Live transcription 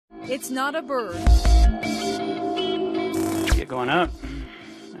It's not a bird. Get going up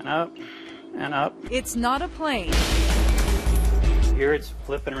and up and up. It's not a plane. Here it's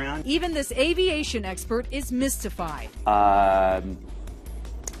flipping around. Even this aviation expert is mystified. I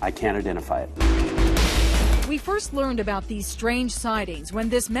can't identify it. We first learned about these strange sightings when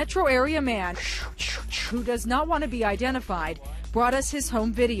this metro area man, who does not want to be identified, brought us his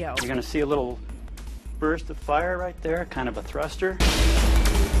home video. You're going to see a little burst of fire right there, kind of a thruster.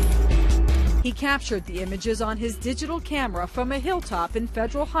 He captured the images on his digital camera from a hilltop in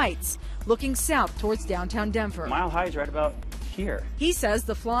Federal Heights, looking south towards downtown Denver. Mile High is right about here. He says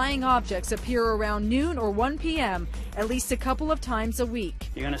the flying objects appear around noon or 1 p.m. at least a couple of times a week.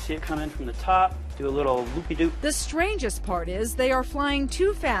 You're going to see it come in from the top, do a little loopy-doop. The strangest part is they are flying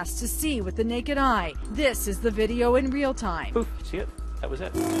too fast to see with the naked eye. This is the video in real time. Poof, see it? That was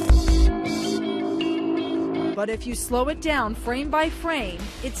it. But if you slow it down frame by frame,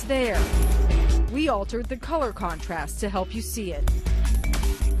 it's there. We altered the color contrast to help you see it.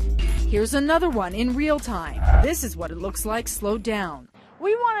 Here's another one in real time. This is what it looks like slowed down.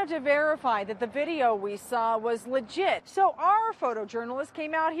 We wanted to verify that the video we saw was legit, so our photojournalist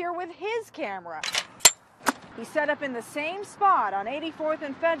came out here with his camera. He set up in the same spot on 84th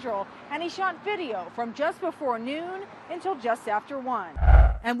and Federal, and he shot video from just before noon until just after 1.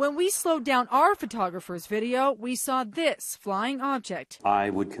 And when we slowed down our photographer's video, we saw this flying object. I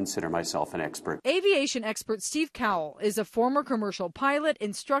would consider myself an expert. Aviation expert Steve Cowell is a former commercial pilot,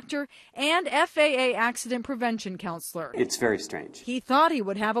 instructor, and FAA accident prevention counselor. It's very strange. He thought he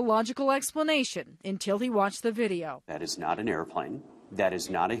would have a logical explanation until he watched the video. That is not an airplane. That is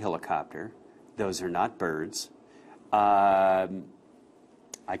not a helicopter. Those are not birds. I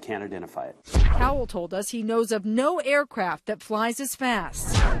can't identify it. Cowell told us he knows of no aircraft that flies as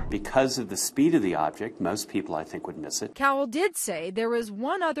fast. Because of the speed of the object, most people, I think, would miss it. Cowell did say there is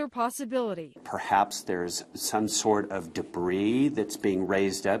one other possibility. Perhaps there's some sort of debris that's being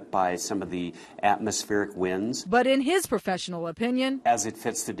raised up by some of the atmospheric winds. But in his professional opinion, as it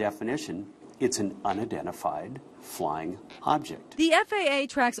fits the definition, it's an unidentified flying object. The FAA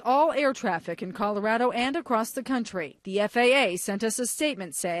tracks all air traffic in Colorado and across the country. The FAA sent us a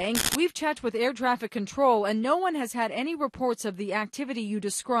statement saying, "We've checked with air traffic control and no one has had any reports of the activity you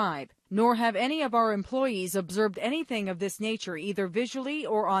describe, nor have any of our employees observed anything of this nature either visually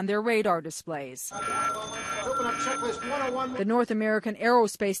or on their radar displays." The North American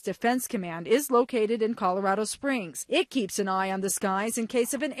Aerospace Defense Command is located in Colorado Springs. It keeps an eye on the skies in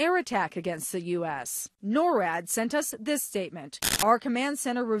case of an air attack against the U.S. NORAD sent us this statement. Our command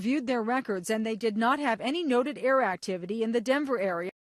center reviewed their records and they did not have any noted air activity in the Denver area